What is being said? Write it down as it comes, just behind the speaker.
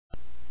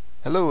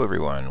Hello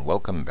everyone,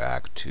 welcome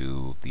back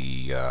to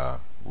the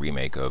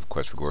remake of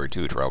Quest for Glory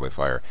 2, Trial by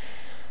Fire.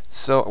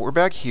 So we're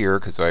back here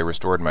because I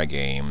restored my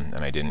game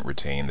and I didn't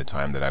retain the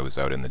time that I was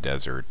out in the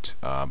desert,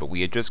 but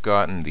we had just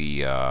gotten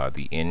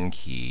the inn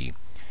key,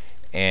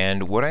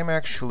 and what I'm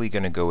actually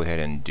going to go ahead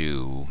and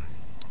do,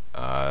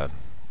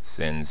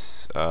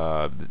 since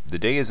the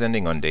day is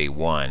ending on day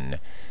 1,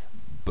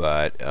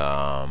 but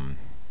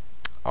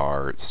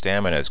our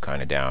stamina is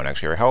kind of down.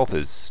 Actually, our health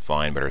is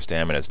fine, but our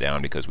stamina is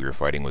down because we were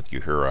fighting with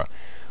Uhura.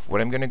 What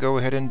I'm going to go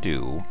ahead and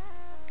do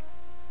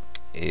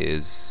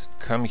is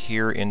come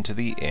here into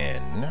the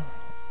inn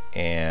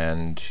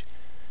and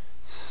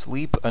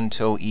sleep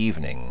until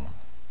evening.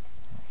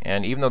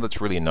 And even though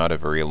that's really not a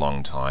very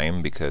long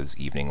time because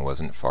evening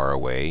wasn't far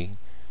away,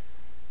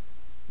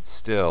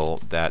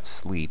 still that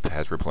sleep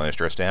has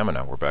replenished our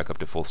stamina. We're back up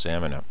to full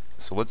stamina.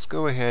 So let's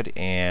go ahead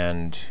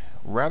and,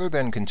 rather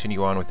than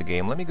continue on with the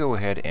game, let me go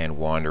ahead and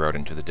wander out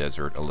into the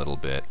desert a little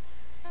bit,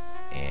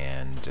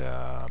 and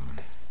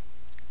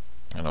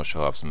I'll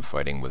show off some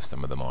fighting with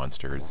some of the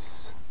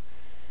monsters.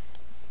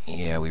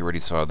 Yeah, we already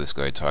saw this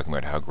guy talking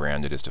about how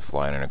grand it is to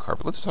fly in a car,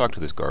 but let's talk to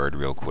this guard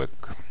real quick.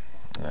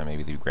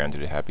 Maybe they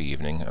granted a happy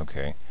evening.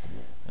 Okay.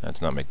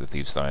 Let's not make the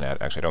thief sign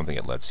out. Actually, I don't think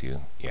it lets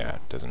you. Yeah,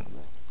 it doesn't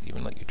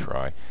even let you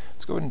try.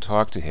 Let's go ahead and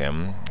talk to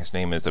him. His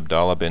name is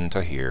Abdallah bin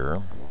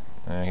Tahir.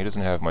 He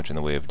doesn't have much in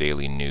the way of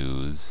daily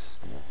news.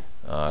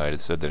 It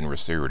is said that in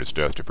Rasir it is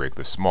death to break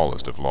the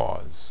smallest of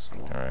laws.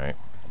 Alright.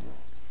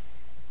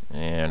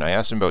 And I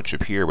asked him about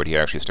Shapir, but he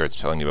actually starts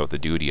telling me about the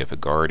duty of a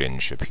guard in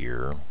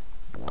Shapir.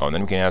 Oh, and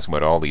then we can ask him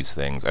about all these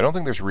things. I don't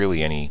think there's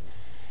really any...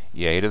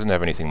 Yeah, he doesn't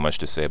have anything much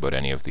to say about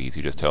any of these.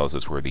 He just tells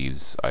us where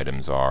these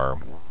items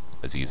are.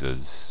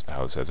 Aziza's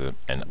house has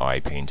an eye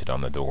painted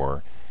on the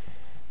door.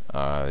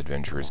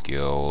 Adventurers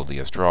Guild, the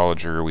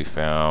astrologer we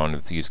found.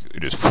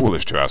 It is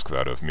foolish to ask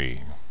that of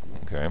me.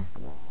 Okay.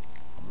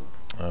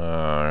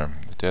 The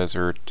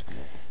desert.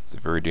 It's a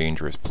very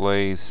dangerous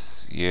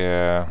place.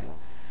 Yeah.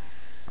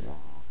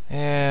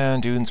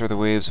 And dunes are the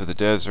waves of the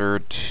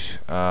desert.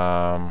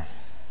 The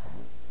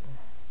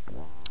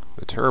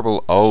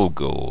terrible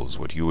Ulguls,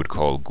 what you would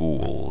call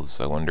ghouls.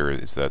 I wonder,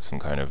 is that some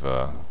kind of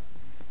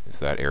is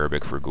that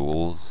Arabic for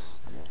ghouls?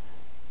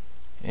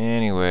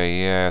 Anyway,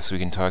 yeah, so we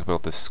can talk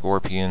about the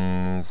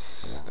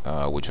scorpions,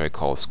 which I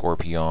call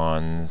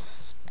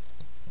scorpions.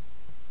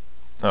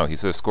 Oh, he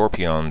says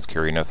scorpions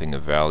carry nothing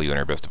of value and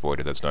are best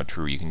avoided. That's not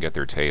true. You can get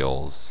their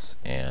tails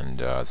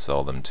and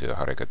sell them to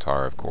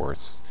Harekatar, of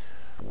course.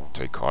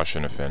 Take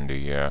caution, Effendi,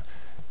 yeah.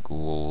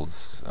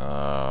 Ghouls.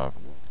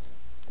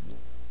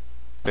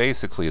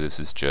 Basically, this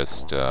is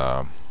just...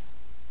 I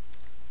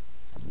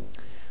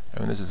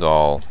mean, this is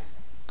all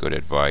good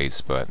advice,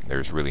 but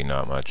there's really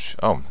not much...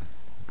 Oh.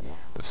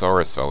 The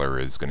Saurus seller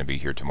is going to be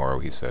here tomorrow,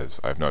 he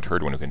says. I've not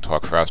heard one who can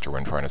talk faster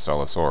when trying to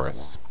sell a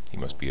Saurus. He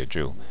must be a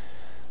Jew.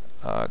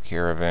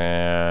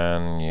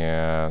 Caravan,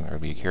 yeah, there'll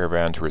be a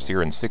caravan to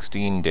Rasir in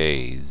 16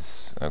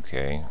 days.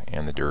 Okay,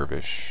 and the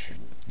Dervish.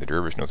 The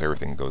Dervish knows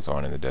everything that goes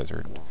on in the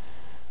desert.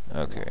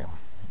 Okay.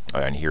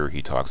 And here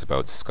he talks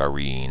about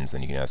scarines,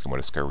 and you can ask him what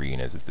a scarine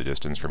is. It's the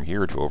distance from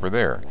here to over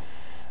there.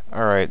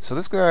 Alright, so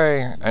this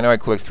guy, I know I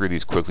clicked through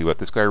these quickly, but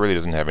this guy really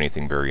doesn't have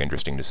anything very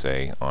interesting to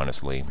say,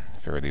 honestly,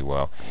 fairly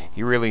well.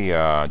 He really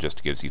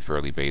just gives you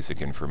fairly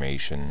basic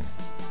information.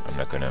 I'm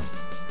not going to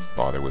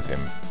bother with him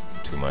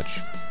too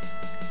much.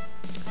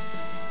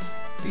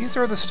 These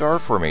are the star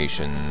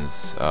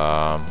formations.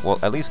 Well,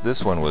 at least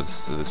this one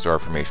was the star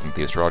formation that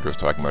the astrologer was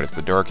talking about. It's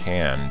the Dark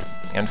Hand.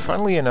 And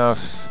funnily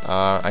enough,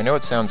 I know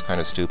it sounds kind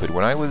of stupid.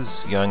 When I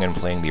was young and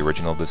playing the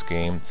original of this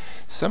game,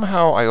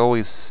 somehow I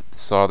always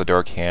saw the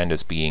Dark Hand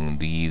as being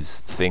these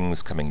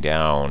things coming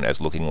down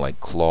as looking like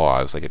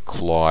claws, like a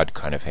clawed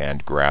kind of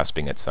hand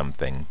grasping at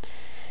something.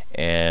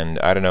 And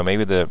I don't know,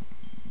 maybe the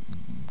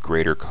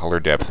greater color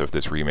depth of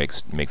this remake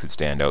makes it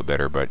stand out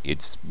better, but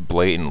it's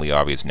blatantly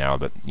obvious now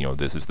that, you know,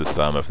 this is the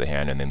thumb of the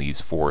hand and then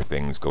these four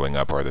things going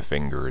up are the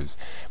fingers.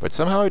 But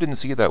somehow I didn't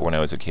see that when I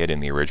was a kid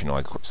in the original.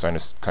 I kind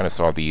of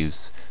saw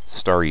these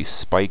starry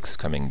spikes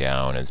coming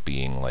down as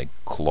being like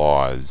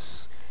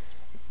claws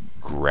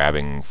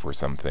grabbing for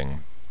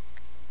something.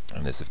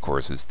 And this, of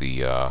course, is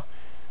the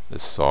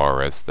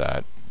Saurus,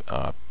 that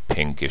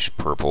pinkish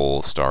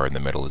purple star in the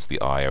middle is the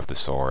eye of the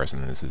Saurus,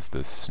 and this is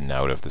the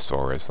snout of the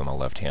Saurus on the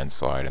left hand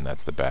side, and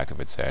that's the back of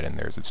its head, and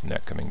there's its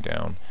neck coming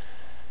down.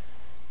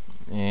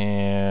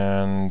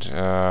 And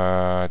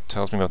it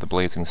tells me about the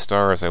blazing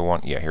stars.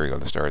 Yeah, here we go.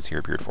 The stars here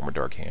appear to form a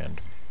dark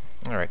hand.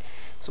 Alright,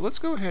 so let's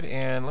go ahead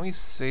and let me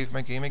save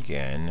my game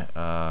again.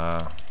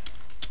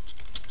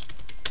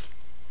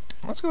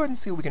 Let's go ahead and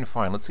see what we can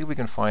find. Let's see if we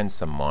can find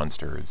some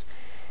monsters.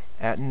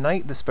 At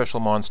night, the special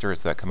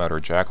monsters that come out are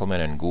Jackalmen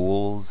and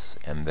ghouls,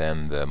 and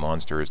then the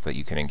monsters that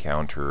you can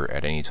encounter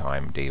at any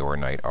time, day or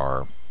night,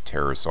 are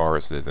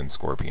pterosauruses and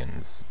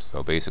scorpions.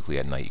 So basically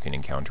at night you can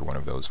encounter one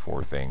of those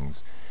four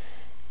things.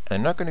 And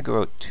I'm not going to go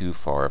out too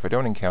far. If I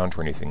don't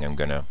encounter anything, I'm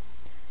going to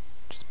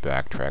just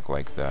backtrack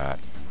like that.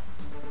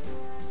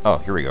 Oh,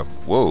 here we go.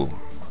 Whoa.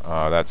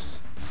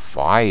 That's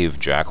 5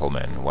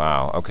 Jackalmen.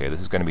 Wow, okay, this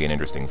is going to be an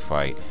interesting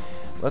fight.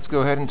 Let's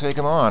go ahead and take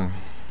them on.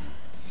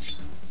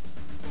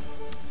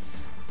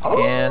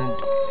 And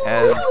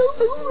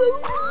as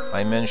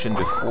I mentioned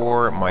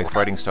before, my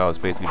fighting style is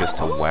basically just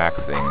to whack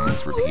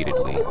things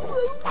repeatedly.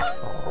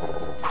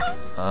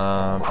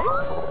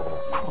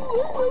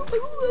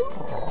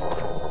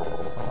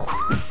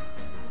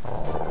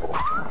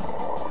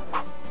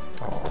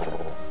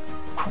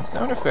 The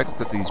sound effects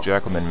that these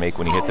Jackalmen make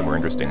when you hit them are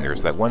interesting.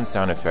 There's that one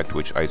sound effect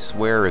which I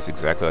swear is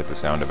exactly like the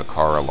sound of a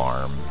car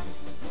alarm.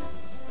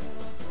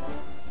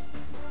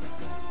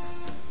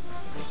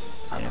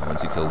 And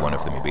once you kill one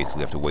of them, you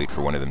basically have to wait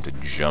for one of them to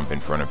jump in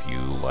front of you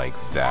like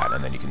that,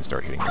 and then you can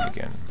start hitting them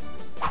again.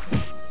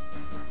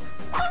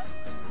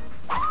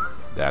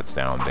 That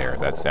sound there,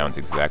 that sounds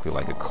exactly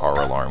like a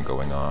car alarm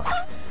going off.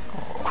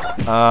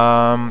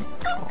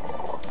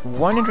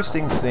 One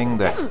interesting thing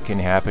that can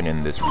happen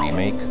in this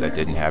remake that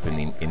didn't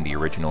happen in the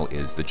original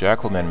is the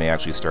Jackalmen may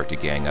actually start to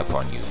gang up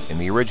on you. In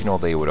the original,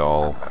 they would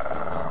all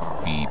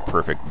be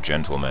perfect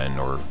gentlemen,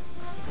 or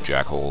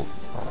jackal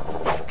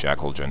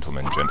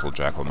gentlemen, gentle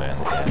Jackalmen,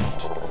 and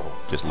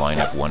just line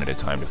up one at a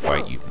time to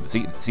fight you.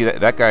 See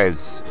that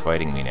guy's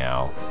fighting me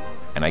now,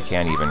 and I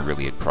can't even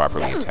really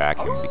properly attack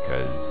him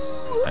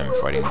because I'm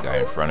fighting the guy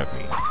in front of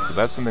me. So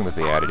that's something that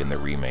they added in the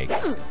remake,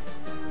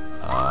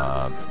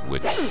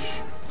 which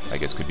I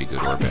guess could be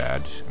good or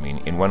bad. I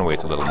mean, in one way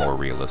it's a little more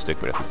realistic,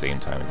 but at the same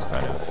time it's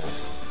kind of...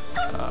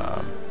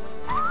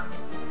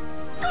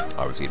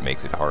 obviously it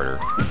makes it harder.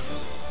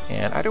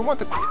 And I don't want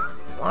the...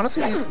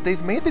 Honestly,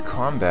 they've made the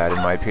combat, in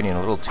my opinion, a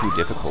little too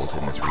difficult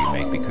in this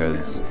remake,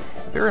 because,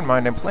 bear in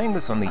mind, I'm playing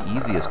this on the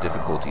easiest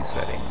difficulty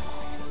setting,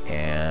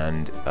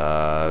 and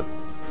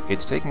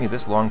it's taken me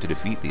this long to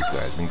defeat these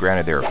guys. I mean,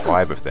 granted, there are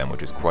 5 of them,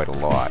 which is quite a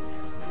lot,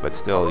 but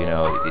still, you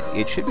know,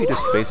 it should be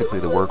just basically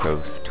the work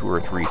of 2 or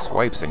 3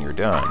 swipes and you're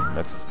done.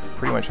 That's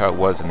pretty much how it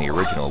was in the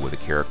original with a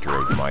character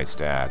of my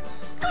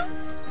stats.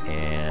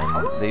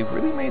 And they've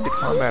really made the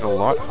combat a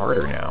lot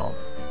harder now,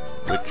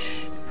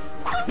 which...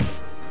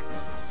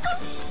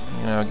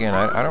 You know, again,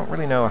 I don't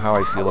really know how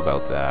I feel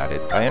about that.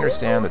 I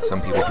understand that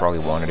some people probably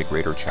wanted a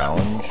greater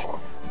challenge,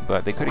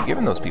 but they could have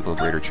given those people a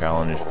greater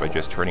challenge by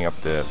just turning up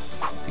the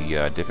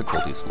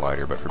difficulty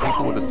slider. But for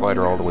people with the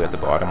slider all the way at the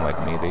bottom like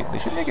me, they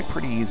should make it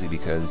pretty easy,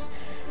 because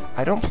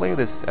I don't play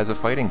this as a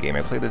fighting game.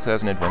 I play this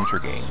as an adventure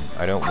game.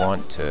 I don't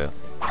want to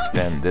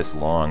spend this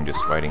long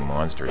just fighting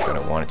monsters. I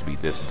don't want it to be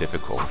this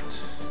difficult.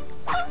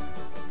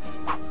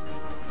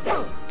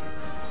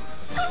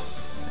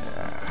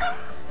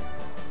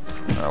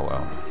 Oh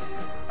well.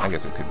 I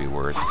guess it could be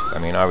worse. I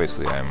mean,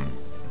 obviously I'm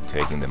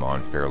taking them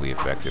on fairly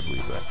effectively,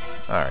 but...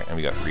 Alright, and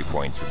we got 3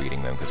 points for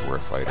beating them because we're a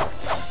fighter.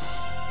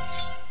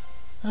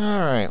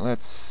 Alright,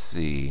 let's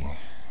see.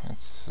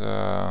 Let's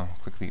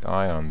click the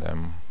eye on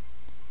them.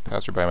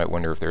 Passerby might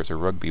wonder if there's a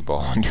rugby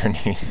ball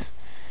underneath.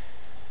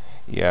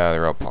 Yeah,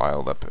 they're all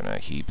piled up in a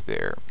heap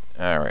there.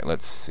 Alright,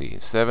 let's see.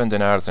 7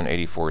 denadas and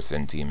 84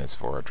 centimes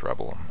for our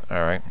trouble.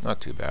 Alright,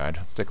 not too bad.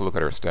 Let's take a look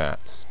at our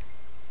stats.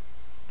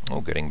 Oh,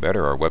 getting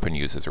better. Our weapon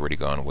use has already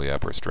gone way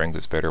up. Our strength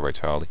is better,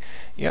 vitality.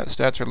 Yeah,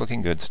 stats are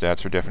looking good.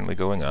 Stats are definitely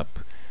going up.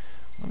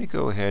 Let me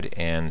go ahead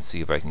and see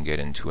if I can get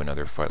into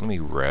another fight. Let me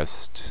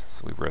rest.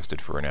 So we've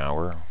rested for an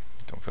hour.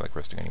 Don't feel like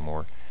resting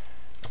anymore.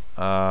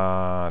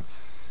 Let's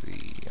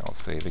see. I'll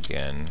save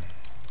again.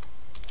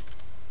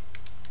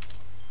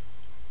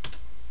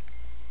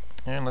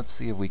 And let's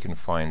see if we can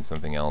find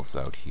something else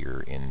out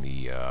here in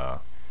the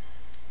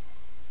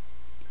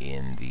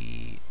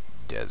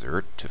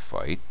desert to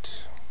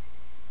fight.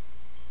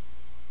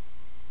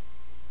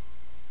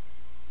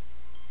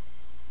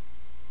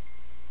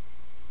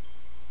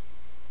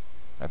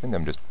 I think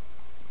I'm just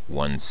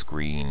one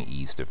screen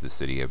east of the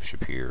city of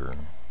Shapir.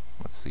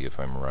 Let's see if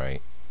I'm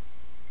right.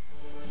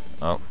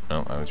 Oh,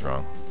 no, I was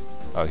wrong.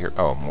 Oh, here.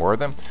 Oh, more of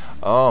them?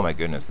 Oh my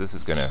goodness, this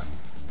is gonna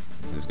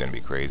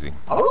be crazy.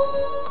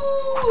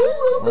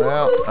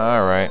 Well,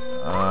 alright.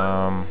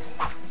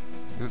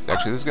 This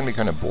is gonna be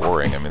kind of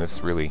boring. I mean, this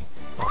is really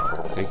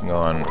taking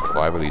on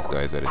 5 of these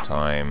guys at a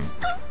time.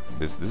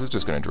 This is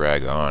just gonna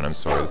drag on. I'm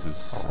sorry, I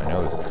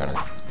know this is kind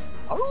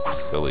of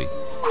silly.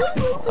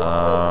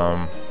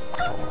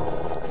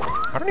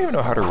 I don't even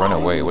know how to run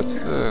away.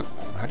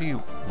 How do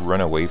you run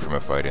away from a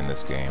fight in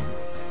this game?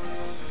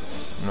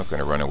 I'm not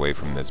going to run away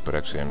from this, but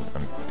actually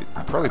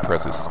I'll probably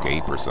press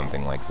escape or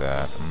something like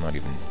that. I'm not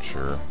even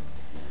sure.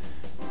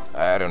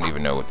 I don't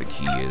even know what the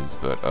key is,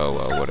 but oh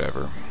well,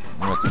 whatever.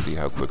 Let's see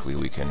how quickly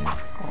we can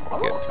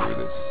get through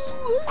this.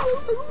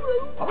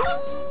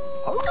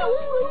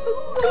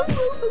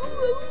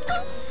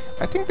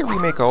 I think the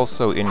remake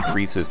also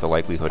increases the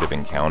likelihood of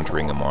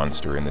encountering a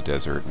monster in the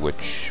desert,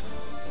 which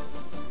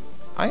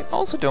I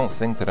also don't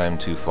think that I'm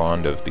too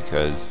fond of,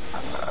 because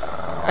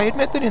I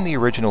admit that in the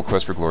original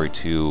Quest for Glory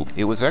 2,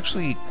 it was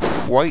actually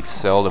quite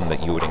seldom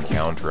that you would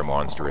encounter a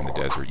monster in the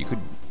desert. You could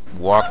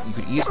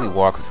easily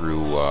walk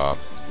through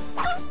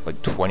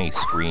like 20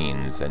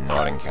 screens and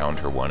not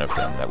encounter one of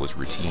them. That was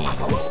routine.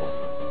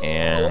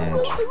 And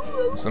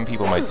some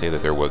people might say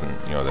that there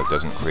wasn't, that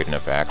doesn't create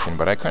enough action,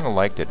 but I kind of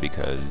liked it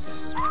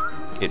because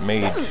it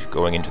made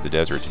going into the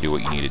desert to do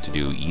what you needed to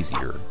do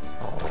easier.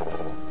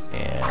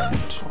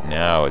 And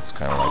now it's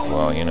kind of like,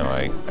 well,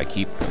 I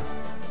keep...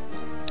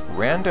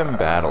 Random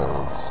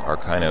battles are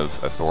kind of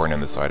a thorn in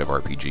the side of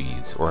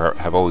RPGs, or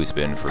have always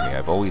been for me.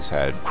 I've always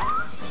had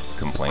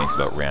complaints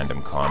about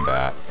random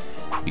combat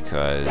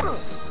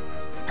because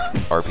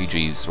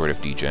RPGs sort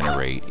of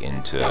degenerate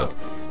into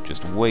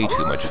just way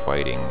too much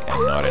fighting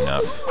and not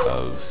enough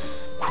of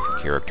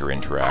character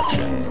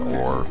interaction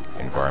or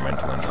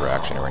environmental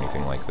interaction or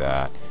anything like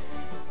that.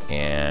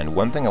 And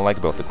one thing I like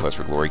about the Quest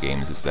for Glory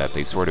games is that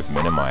they sort of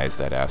minimize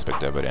that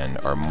aspect of it and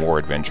are more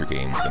adventure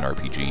games than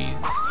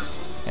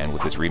RPGs. And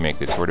with this remake,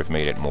 they've sort of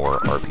made it more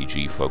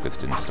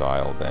RPG-focused in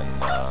style than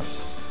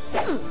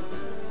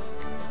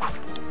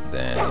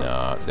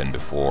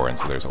before, and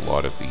so there's a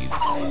lot of these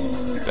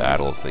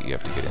battles that you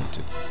have to get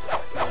into.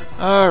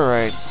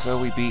 Alright,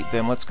 so we beat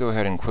them. Let's go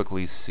ahead and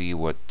quickly see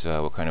what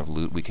kind of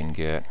loot we can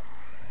get.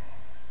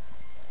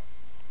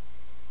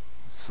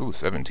 So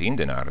 17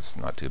 Donatus,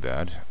 not too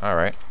bad.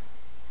 Alright.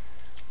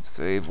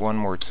 Save one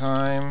more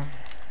time.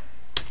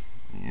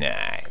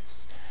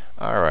 Nice.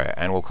 Alright,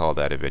 and we'll call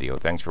that a video.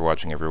 Thanks for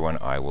watching, everyone.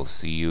 I will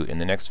see you in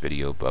the next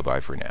video. Bye-bye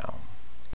for now.